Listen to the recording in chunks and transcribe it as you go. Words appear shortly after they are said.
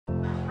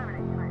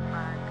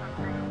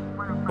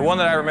The one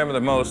that I remember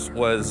the most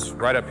was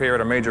right up here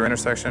at a major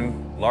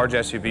intersection. Large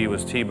SUV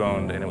was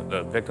T-boned and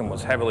the victim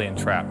was heavily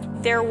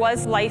entrapped. There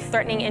was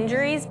life-threatening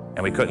injuries.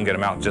 And we couldn't get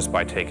him out just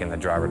by taking the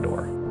driver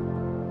door.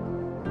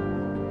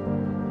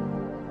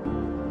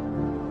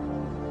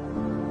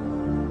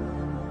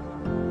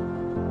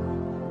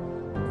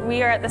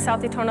 We are at the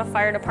South Daytona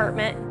Fire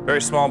Department.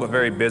 Very small but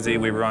very busy.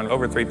 We run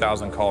over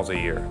 3,000 calls a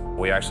year.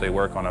 We actually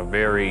work on a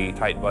very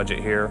tight budget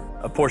here.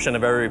 A portion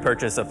of every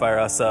purchase of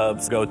Firehouse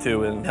subs go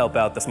to and help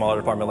out the smaller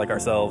department like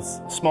ourselves.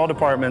 Small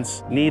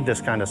departments need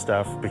this kind of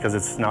stuff because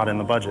it's not in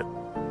the budget.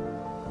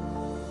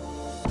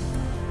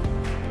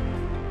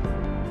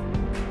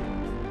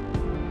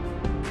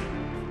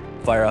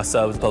 Firehouse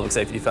Subs Public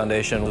Safety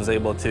Foundation was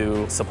able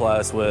to supply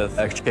us with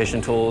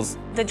extrication tools.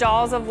 The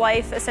jaws of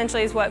life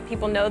essentially is what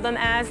people know them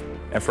as.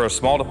 And for a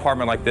small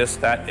department like this,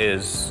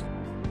 it's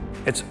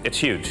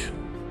huge.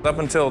 Up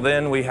until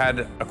then, we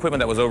had equipment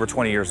that was over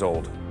 20 years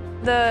old.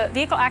 The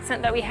vehicle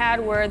accident that we had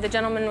where the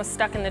gentleman was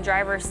stuck in the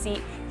driver's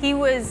seat, he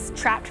was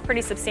trapped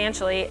pretty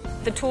substantially.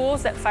 The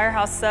tools that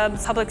Firehouse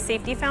Subs Public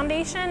Safety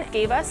Foundation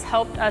gave us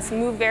helped us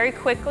move very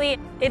quickly.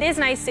 It is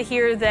nice to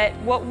hear that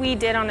what we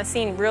did on the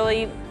scene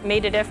really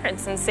made a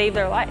difference and saved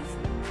their life.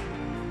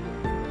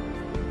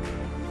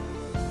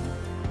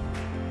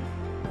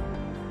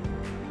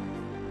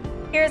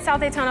 Here at South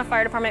Daytona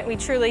Fire Department, we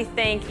truly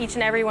thank each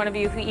and every one of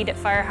you who eat at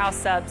Firehouse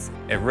Subs.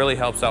 It really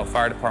helps out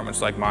fire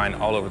departments like mine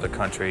all over the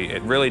country.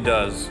 It really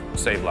does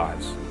save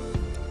lives.